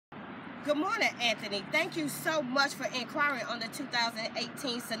Good morning, Anthony. Thank you so much for inquiring on the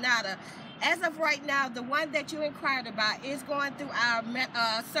 2018 Sonata. As of right now, the one that you inquired about is going through our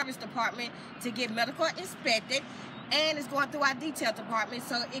service department to get medical inspected, and it's going through our detail department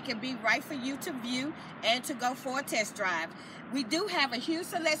so it can be right for you to view and to go for a test drive. We do have a huge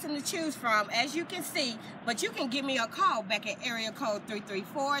selection to choose from, as you can see, but you can give me a call back at area code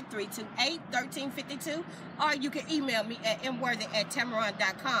 334-328-1352, or you can email me at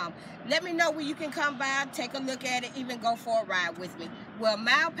mworthy@tameron.com. Let me know when you can come by, take a look at it, even go for a ride with me. We're a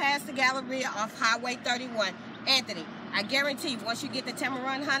mile past the Galleria off Highway 31. Anthony, I guarantee once you get the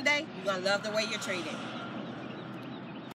Tameron Hyundai, you're going to love the way you're treated.